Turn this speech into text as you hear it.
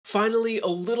Finally, a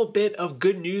little bit of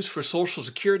good news for Social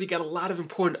Security. Got a lot of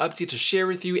important updates to share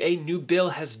with you. A new bill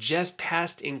has just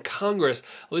passed in Congress.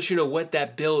 I'll let you know what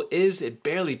that bill is. It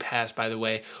barely passed, by the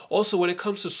way. Also, when it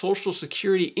comes to Social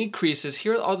Security increases,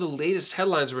 here are the latest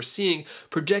headlines we're seeing.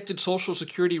 Projected Social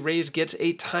Security raise gets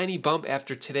a tiny bump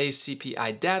after today's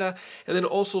CPI data. And then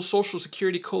also Social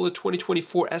Security COLA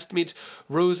 2024 estimates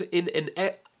rose in an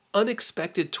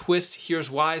unexpected twist.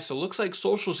 Here's why. So it looks like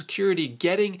Social Security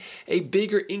getting a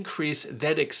bigger increase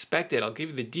than expected. I'll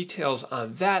give you the details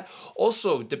on that.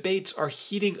 Also, debates are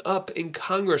heating up in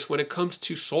Congress when it comes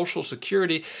to Social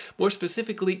Security, more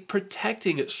specifically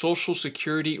protecting Social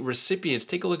Security recipients.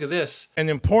 Take a look at this. An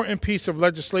important piece of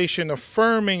legislation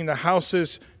affirming the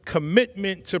House's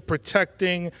commitment to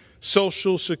protecting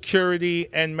Social Security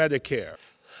and Medicare.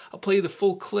 I'll play you the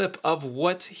full clip of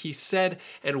what he said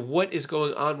and what is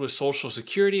going on with Social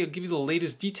Security. I'll give you the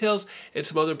latest details and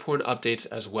some other important updates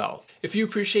as well. If you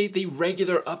appreciate the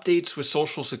regular updates with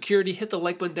Social Security, hit the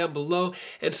like button down below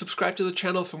and subscribe to the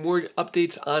channel for more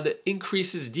updates on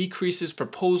increases, decreases,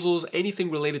 proposals,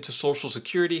 anything related to Social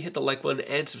Security. Hit the like button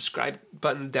and subscribe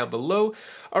button down below.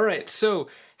 All right, so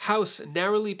House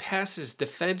narrowly passes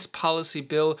Defense Policy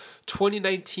Bill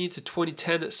 2019 to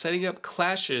 2010, setting up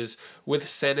clashes with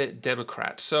Senate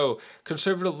Democrats. So,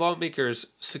 conservative lawmakers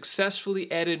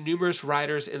successfully added numerous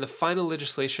riders in the final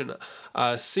legislation,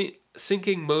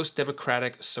 sinking most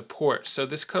Democratic support. So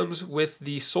this comes with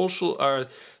the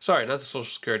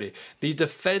the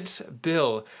defense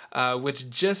bill, which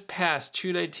just passed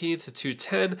 219 to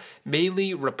 210,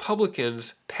 mainly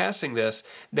Republicans passing this.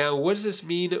 Now, what does this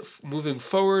mean moving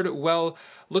forward? Well,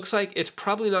 looks like it's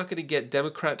probably not going to get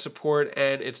Democrat support,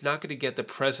 and it's not going to get the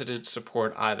president's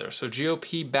support either. So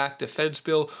GOP-backed defense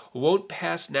bill won't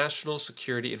pass, National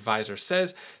Security Advisor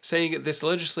says, saying this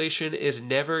legislation is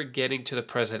never getting to the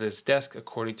president's desk,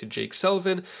 according to Jake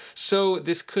Sullivan. So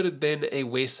this could have been a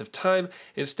waste of time.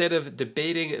 Instead of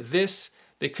debating this,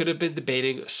 they could have been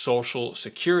debating Social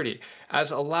Security,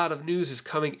 as a lot of news is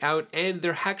coming out, and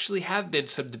there actually have been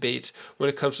some debates when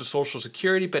it comes to Social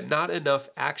Security, but not enough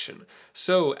action.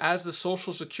 So as the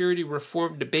Social Security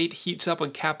reform debate heats up on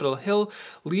Capitol Hill,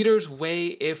 leaders weigh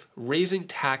if raising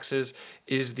taxes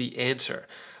is the answer.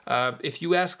 If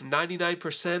you ask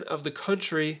 99% of the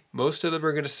country, most of them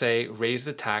are going to say raise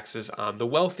the taxes on the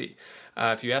wealthy.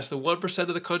 If you ask the 1%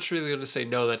 of the country, they're going to say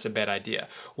no, that's a bad idea.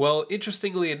 Well,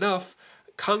 interestingly enough,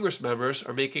 Congress members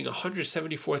are making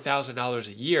 $174,000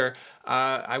 a year.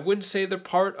 I wouldn't say they're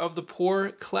part of the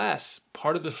poor class,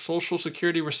 part of the Social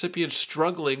Security recipients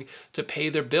struggling to pay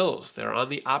their bills. They're on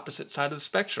the opposite side of the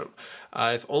spectrum.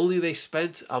 If only they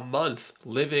spent a month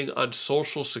living on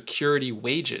Social Security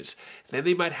wages, then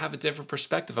they might have a different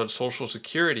perspective on Social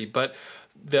Security. But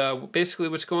basically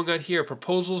what's going on here,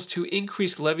 proposals to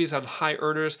increase levies on high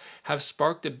earners have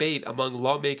sparked debate among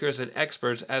lawmakers and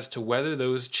experts as to whether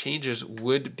those changes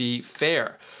would be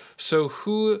fair. So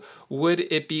who would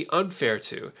it be unfair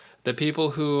to? The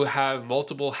people who have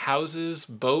multiple houses,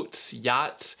 boats,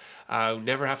 yachts,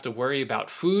 never have to worry about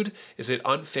food? Is it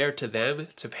unfair to them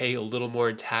to pay a little more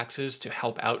in taxes to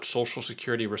help out Social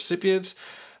Security recipients?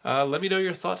 Let me know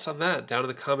your thoughts on that down in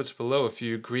the comments below if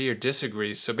you agree or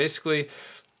disagree. So basically,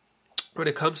 when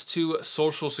it comes to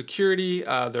Social Security,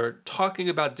 they're talking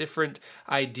about different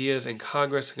ideas in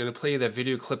Congress. I'm going to play you that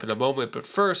video clip in a moment. But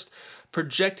first,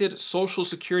 projected Social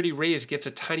Security raise gets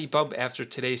a tiny bump after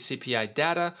today's CPI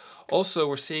data. Also,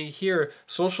 we're seeing here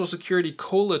Social Security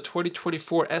COLA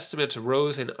 2024 estimates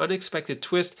rose an unexpected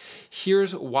twist.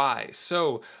 Here's why.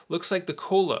 So, looks like the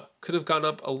COLA could have gone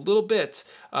up a little bit.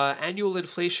 Annual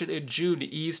inflation in June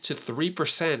eased to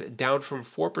 3%, down from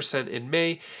 4% in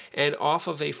May, and off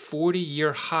of a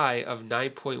 40-year high of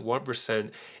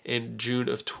 9.1% in June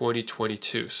of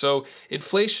 2022. So,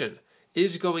 inflation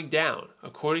is going down,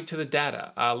 according to the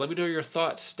data. Let me know your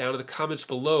thoughts down in the comments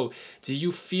below. Do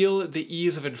you feel the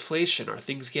ease of inflation? Are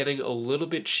things getting a little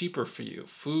bit cheaper for you?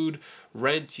 Food,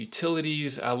 rent,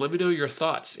 utilities? Let me know your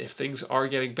thoughts if things are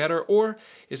getting better, or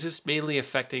is this mainly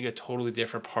affecting a totally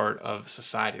different part of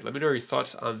society? Let me know your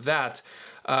thoughts on that.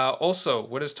 Also,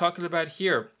 what it's talking about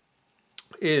here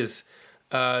is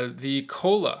the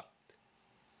COLA.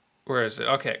 Where is it?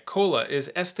 Okay, COLA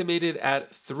is estimated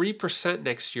at 3%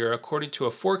 next year, according to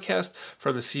a forecast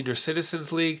from the Senior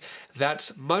Citizens League.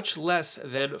 That's much less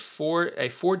than a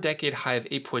four-decade high of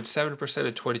 8.7%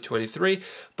 in 2023,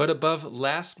 but above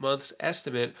last month's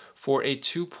estimate for a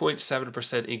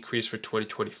 2.7% increase for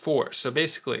 2024. So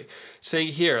basically, saying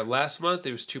here, last month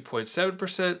it was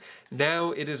 2.7%,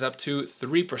 now it is up to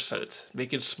 3%,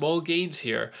 making small gains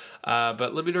here.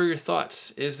 But let me know your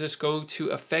thoughts. Is this going to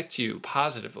affect you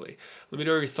positively? Let me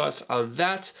know your thoughts on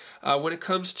that. When it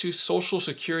comes to Social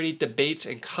Security debates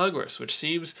in Congress, which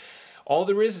seems all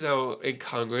there is now in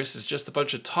Congress is just a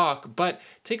bunch of talk, but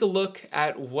take a look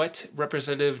at what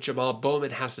Representative Jamal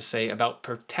Bowman has to say about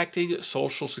protecting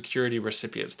Social Security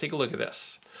recipients. Take a look at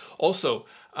this. Also,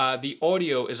 the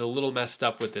audio is a little messed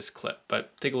up with this clip,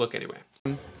 but take a look anyway.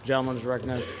 Gentleman is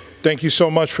recognized. Thank you so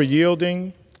much for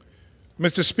yielding.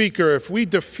 Mr. Speaker, if we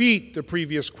defeat the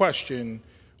previous question,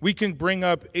 we can bring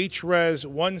up HRES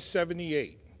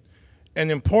 178,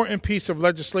 an important piece of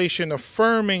legislation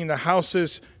affirming the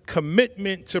House's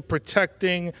commitment to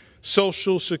protecting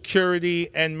Social Security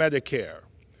and Medicare.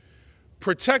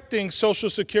 Protecting Social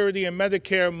Security and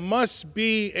Medicare must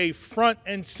be a front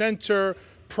and center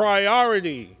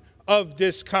priority of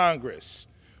this Congress.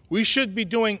 We should be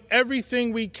doing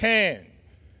everything we can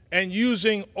and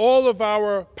using all of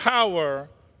our power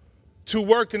to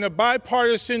work in a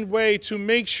bipartisan way to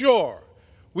make sure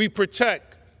we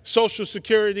protect Social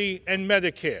Security and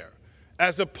Medicare,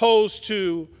 as opposed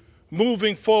to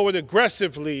moving forward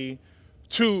aggressively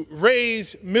to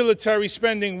raise military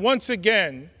spending once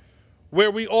again,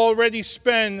 where we already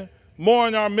spend more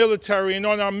on our military and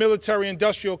on our military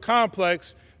industrial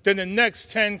complex than the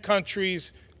next 10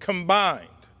 countries combined.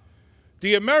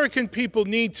 The American people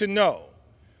need to know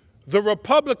the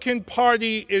Republican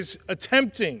Party is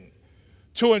attempting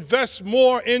to invest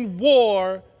more in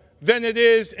war than it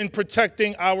is in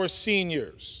protecting our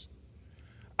seniors.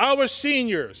 Our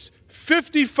seniors,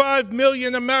 55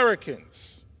 million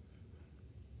Americans,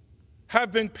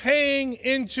 have been paying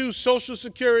into Social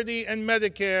Security and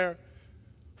Medicare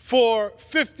for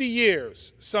 50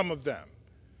 years, some of them.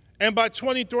 And by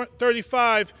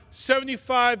 2035,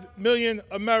 75 million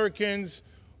Americans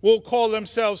will call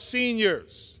themselves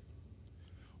seniors.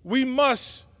 We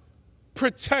must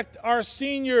protect our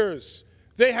seniors.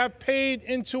 They have paid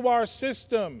into our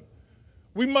system.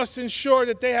 We must ensure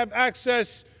that they have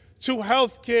access to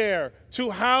health care,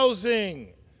 to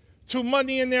housing, to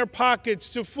money in their pockets,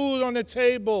 to food on the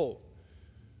table.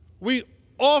 We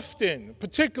often,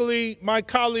 particularly my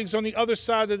colleagues on the other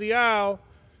side of the aisle,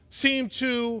 seem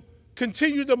to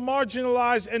continue to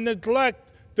marginalize and neglect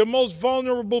the most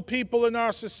vulnerable people in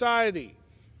our society,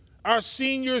 our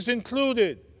seniors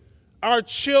included, our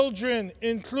children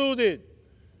included,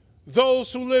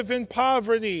 those who live in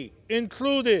poverty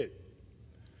included.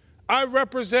 I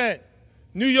represent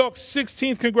New York's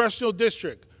 16th Congressional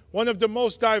District, one of the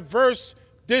most diverse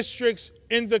districts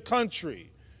in the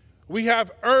country. We have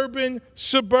urban,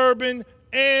 suburban,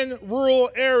 and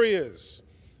rural areas.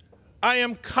 I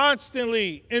am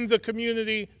constantly in the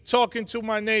community talking to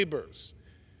my neighbors.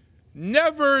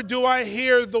 Never do I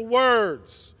hear the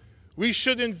words, we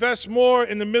should invest more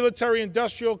in the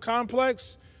military-industrial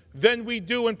complex than we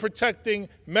do in protecting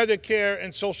Medicare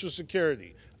and Social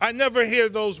Security. I never hear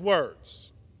those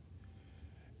words.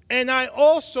 And I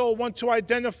also want to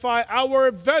identify our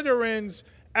veterans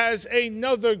as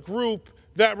another group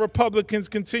that Republicans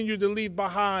continue to leave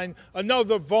behind,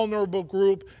 another vulnerable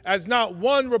group, as not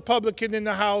one Republican in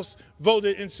the House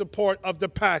voted in support of the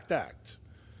PACT Act.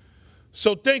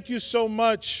 So thank you so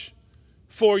much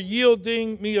for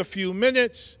yielding me a few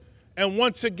minutes. And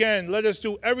once again, let us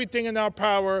do everything in our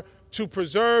power to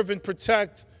preserve and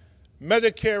protect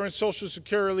Medicare and Social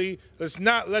Security. Let's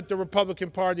not let the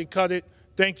Republican Party cut it.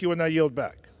 Thank you, and I yield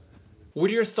back. What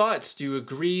are your thoughts? Do you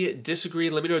agree, disagree?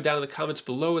 Let me know down in the comments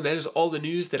below. And that is all the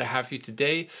news that I have for you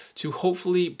today to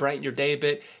hopefully brighten your day a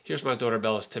bit. Here's my daughter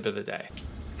Bella's tip of the day.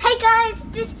 Hey guys,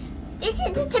 this is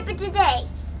the tip of the day.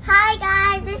 Hi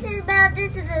guys, this is Bella.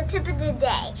 This is the tip of the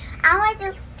day. I want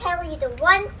to tell you the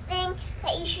one thing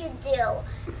that you should do.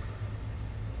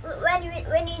 When you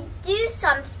do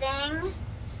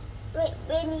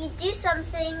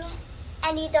something,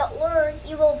 and you don't learn,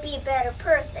 you will be a better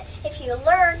person. If you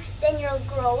learn, then you'll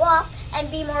grow up and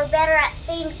be more better at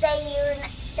things that you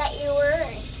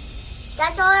learned.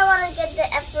 That's all I want to get the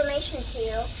information to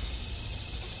you.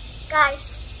 Guys,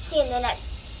 see you in the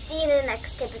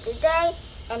next tip of the day,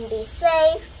 and be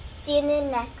safe. See you in the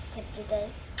next tip of the day.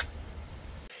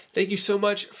 Thank you so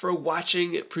much for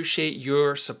watching. Appreciate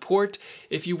your support.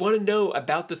 If you want to know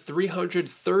about the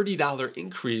 $330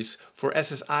 increase for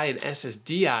SSI and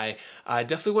SSDI,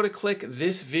 definitely want to click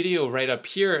this video right up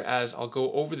here, as I'll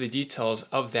go over the details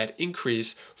of that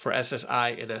increase for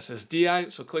SSI and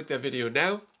SSDI. So click that video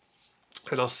now,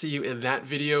 and I'll see you in that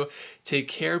video. Take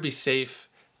care, be safe.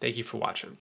 Thank you for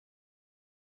watching.